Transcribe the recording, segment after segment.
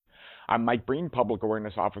I'm Mike Breen, Public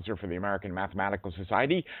Awareness Officer for the American Mathematical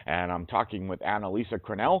Society, and I'm talking with Annalisa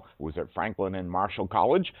Cronell, who's at Franklin and Marshall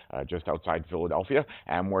College, just outside Philadelphia,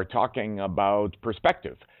 and we're talking about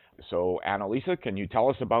perspective. So, Annalisa, can you tell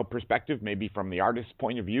us about perspective, maybe from the artist's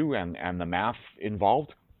point of view and the math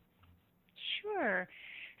involved? Sure.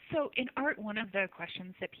 So in art, one of the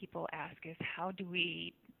questions that people ask is how do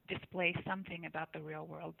we display something about the real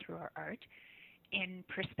world through our art? In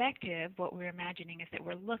perspective, what we're imagining is that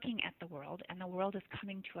we're looking at the world, and the world is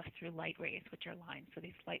coming to us through light rays, which are lines. So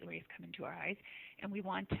these light rays come into our eyes, and we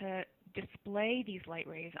want to display these light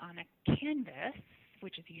rays on a canvas,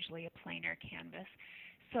 which is usually a planar canvas.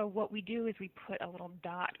 So what we do is we put a little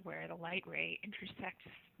dot where the light ray intersects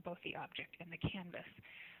both the object and the canvas.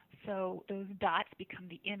 So those dots become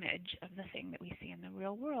the image of the thing that we see in the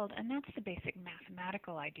real world, and that's the basic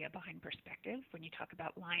mathematical idea behind perspective. When you talk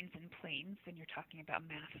about lines and planes, then you're talking about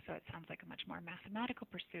math, so it sounds like a much more mathematical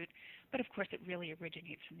pursuit, but of course it really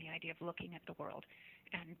originates from the idea of looking at the world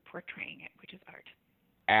and portraying it, which is art.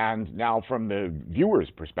 And now, from the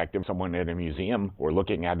viewer's perspective, someone at a museum or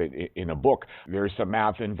looking at it in a book, there's some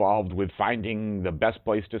math involved with finding the best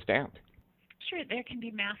place to stand. Sure, there can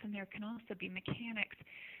be math and there can also be mechanics.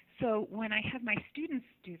 So when I have my students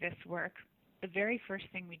do this work, the very first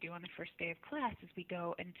thing we do on the first day of class is we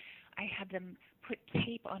go and I have them put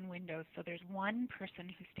tape on windows. So there's one person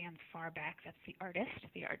who stands far back, that's the artist,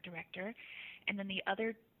 the art director, and then the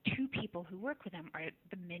other two people who work with them are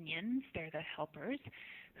the minions, they're the helpers,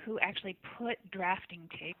 who actually put drafting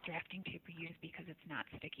tape we use because it's not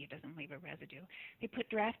sticky, it doesn't leave a residue. They put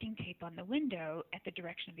drafting tape on the window at the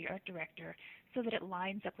direction of the art director so that it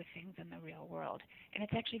lines up with things in the real world. And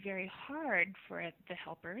it's actually very hard for the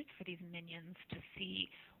helpers, for these minions, to see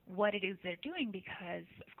what it is they're doing because,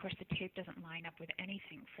 of course, the tape doesn't line up with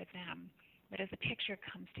anything for them. But as the picture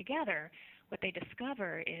comes together, what they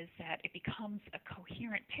discover is that it becomes a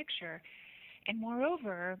coherent picture. And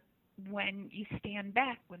moreover, when you stand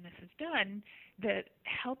back when this is done, the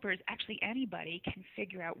helpers, actually anybody, can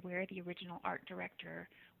figure out where the original art director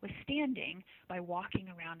was standing by walking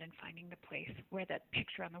around and finding the place where the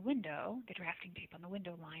picture on the window, the drafting tape on the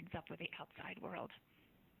window, lines up with the outside world.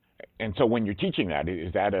 And so when you're teaching that,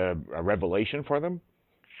 is that a revelation for them?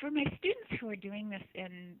 For my students who are doing this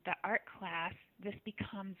in the art class, this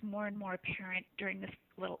becomes more and more apparent during this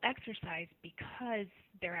little exercise because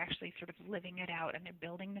they're actually sort of living it out and they're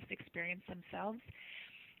building this experience themselves.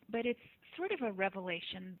 But it's sort of a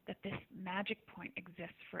revelation that this magic point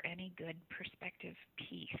exists for any good perspective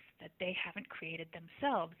piece that they haven't created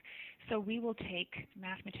themselves. So we will take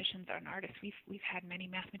mathematicians and artists. We've had many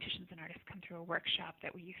mathematicians and artists come through a workshop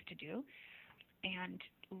that we used to do and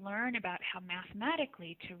learn about how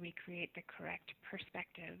mathematically to recreate the correct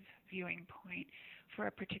perspective viewing point for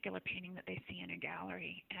a particular painting that they see in a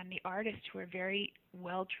gallery. And the artists who are very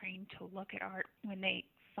well trained to look at art, when they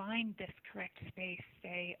find this correct space,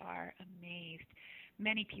 they are amazed.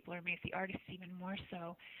 Many people are amazed, the artists even more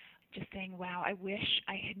so, just saying, wow, I wish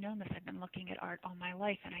I had known this. I've been looking at art all my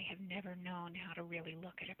life and I have never known how to really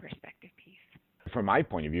look at a perspective piece. From my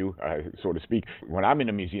point of view, so to speak, when I'm in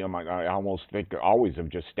a museum, I almost think always of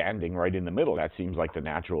just standing right in the middle. That seems like the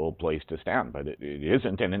natural place to stand, but it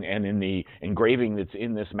isn't. And in the engraving that's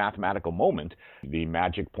in this mathematical moment, the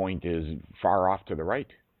magic point is far off to the right.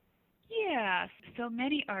 Yeah, so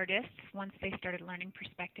many artists, once they started learning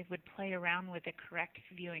perspective, would play around with the correct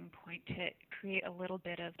viewing point to create a little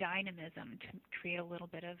bit of dynamism, to create a little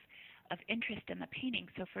bit of interest in the painting.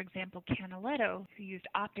 So for example, Canaletto, who used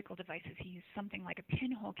optical devices, he used something like a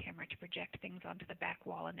pinhole camera to project things onto the back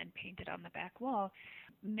wall and then paint it on the back wall.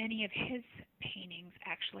 Many of his paintings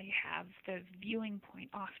actually have the viewing point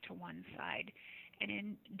off to one side. And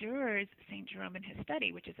in Dürer's St. Jerome in his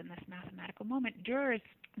study, which is in this mathematical moment, Dürer's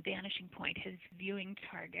vanishing point, his viewing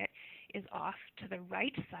target, is off to the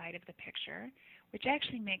right side of the picture, which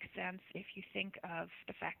actually makes sense if you think of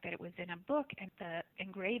the fact that it was in a book and the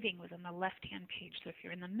engraving was on the left-hand page. So if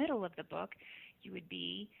you're in the middle of the book, you would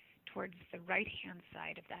be towards the right-hand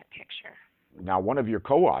side of that picture. Now, one of your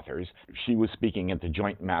co-authors, she was speaking at the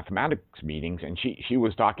joint mathematics meetings, and she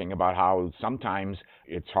was talking about how sometimes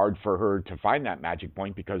it's hard for her to find that magic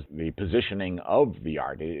point because the positioning of the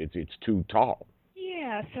art, it's too tall.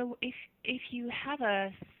 Yeah, so if you have a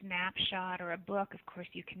snapshot or a book, of course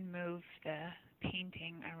you can move the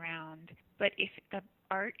painting around. But if the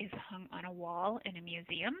art is hung on a wall in a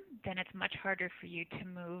museum, then it's much harder for you to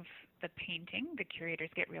move the painting. The curators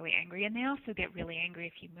get really angry, and they also get really angry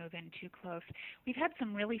if you move in too close. We've had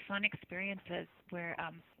some really fun experiences where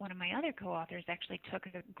one of my other co-authors actually took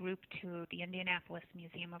a group to the Indianapolis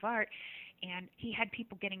Museum of Art, and he had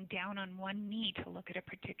people getting down on one knee to look at a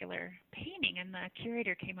particular painting, and the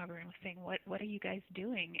curator came over and was saying, what are you guys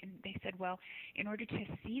doing? And they said, well, in order to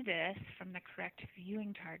see this from the correct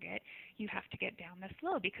viewing target, you have to get down this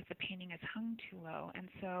low because the painting is hung too low. And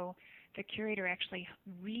so the curator actually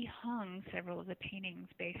rehung several of the paintings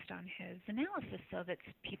based on his analysis so that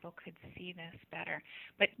people could see this better.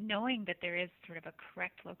 But knowing that there is sort of a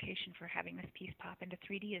correct location for having this piece pop into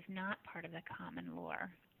 3D is not part of the common lore.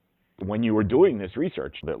 When you were doing this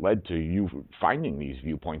research that led to you finding these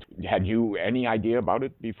viewpoints, had you any idea about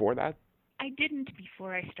it before that? I didn't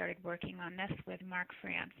before I started working on this with Mark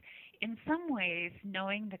France. In some ways,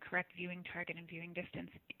 knowing the correct viewing target and viewing distance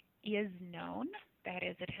is known. That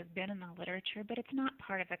is, it has been in the literature, but it's not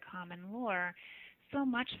part of the common lore. So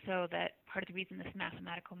much so that part of the reason this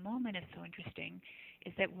mathematical moment is so interesting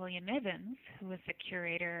is that William Ivins, who was the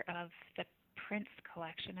curator of the Prince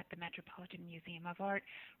collection at the Metropolitan Museum of Art,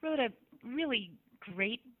 wrote a really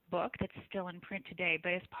great book that's still in print today.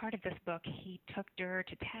 But as part of this book, he took Dürer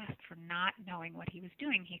to task for not knowing what he was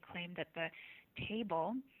doing. He claimed that the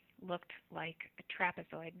table looked like a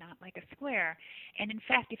trapezoid, not like a square. And in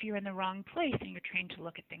fact, if you're in the wrong place and you're trained to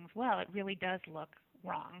look at things well, it really does look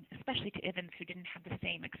wrong, especially to Ivins, who didn't have the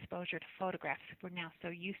same exposure to photographs. We're now so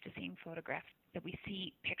used to seeing photographs that we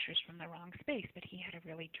see pictures from the wrong space, but he had a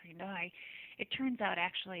really trained eye. It turns out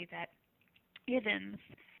actually that Ivins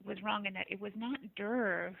was wrong in that it was not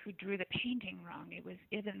Dürer who drew the painting wrong. It was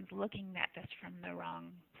Ivins looking at this from the wrong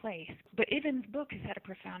place. But Ivins' book has had a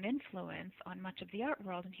profound influence on much of the art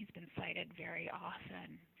world, and he's been cited very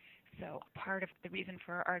often. So part of the reason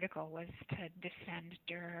for our article was to defend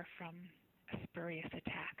Dürer from a spurious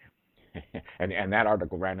attack. And that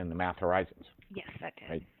article ran in the Math Horizons. Yes, that did.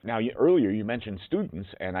 Right. Now, earlier you mentioned students,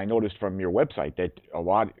 and I noticed from your website that a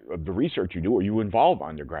lot of the research you do, or you involve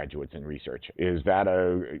undergraduates in research. Is that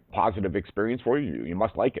a positive experience for you? You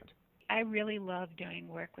must like it. I really love doing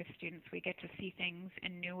work with students. We get to see things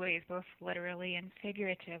in new ways, both literally and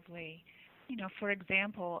figuratively. You know, for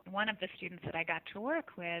example, one of the students that I got to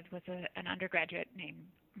work with was an undergraduate named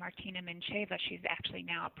Martina Mincheva. She's actually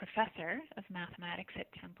now a professor of mathematics at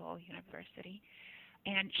Temple University.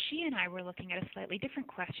 And she and I were looking at a slightly different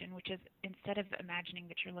question, which is instead of imagining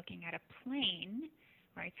that you're looking at a plane,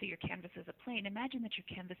 right, so your canvas is a plane, imagine that your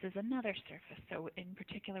canvas is another surface. So in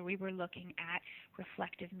particular, we were looking at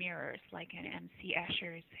reflective mirrors, like in M.C.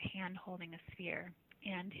 Escher's hand holding a sphere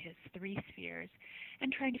and his three spheres,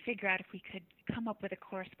 and trying to figure out if we could come up with a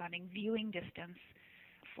corresponding viewing distance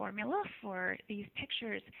formula for these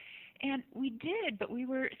pictures. And we did, but we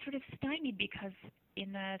were sort of stymied because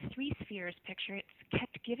in the three spheres picture, it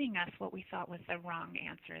kept giving us what we thought was the wrong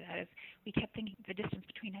answer. That is, we kept thinking the distance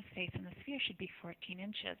between his face and the sphere should be 14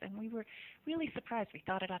 inches. And we were really surprised. We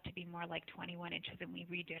thought it ought to be more like 21 inches, and we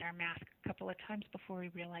redid our math a couple of times before we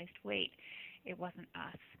realized, wait, it wasn't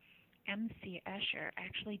us. M.C. Escher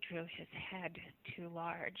actually drew his head too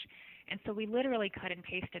large. And so we literally cut and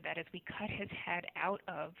pasted that as we cut his head out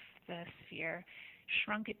of the sphere,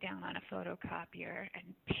 shrunk it down on a photocopier,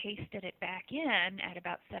 and pasted it back in at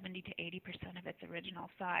about 70 to 80% of its original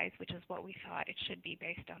size, which is what we thought it should be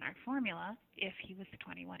based on our formula if he was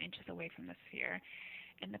 21 inches away from the sphere.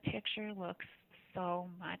 And the picture looks so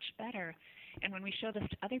much better. And when we show this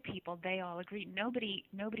to other people, they all agree. Nobody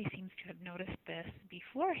seems to have noticed this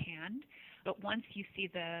beforehand, but once you see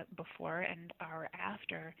the before and our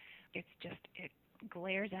after, it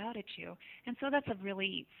glares out at you. And so that's a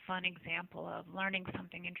really fun example of learning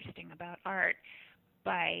something interesting about art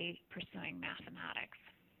by pursuing mathematics.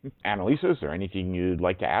 Annalisa, is there anything you'd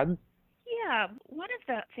like to add? Yeah, one of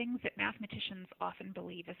the things that mathematicians often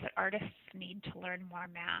believe is that artists need to learn more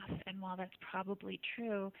math. And while that's probably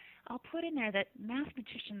true, I'll put in there that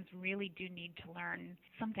mathematicians really do need to learn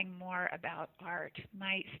something more about art.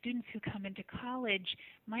 My students who come into college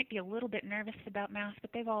might be a little bit nervous about math, but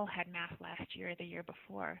they've all had math last year or the year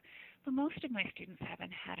before. But most of my students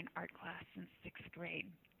haven't had an art class since sixth grade.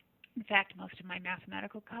 In fact, most of my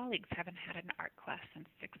mathematical colleagues haven't had an art class since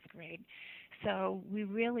sixth grade. So we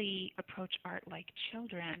really approach art like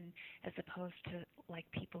children as opposed to like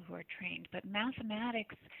people who are trained. But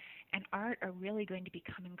mathematics and art are really going to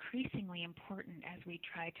become increasingly important as we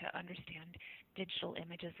try to understand digital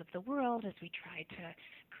images of the world, as we try to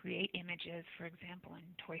create images, for example, in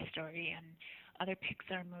Toy Story and other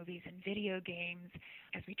Pixar movies and video games,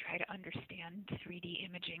 as we try to understand 3D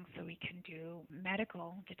imaging so we can do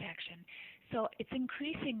medical detection. So it's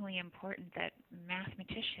increasingly important that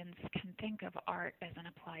mathematicians can think of art as an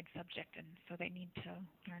applied subject, and so they need to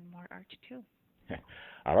learn more art too.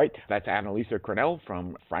 All right, that's Annalisa Crenell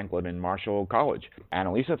from Franklin and Marshall College.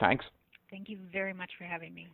 Annalisa, thanks. Thank you very much for having me.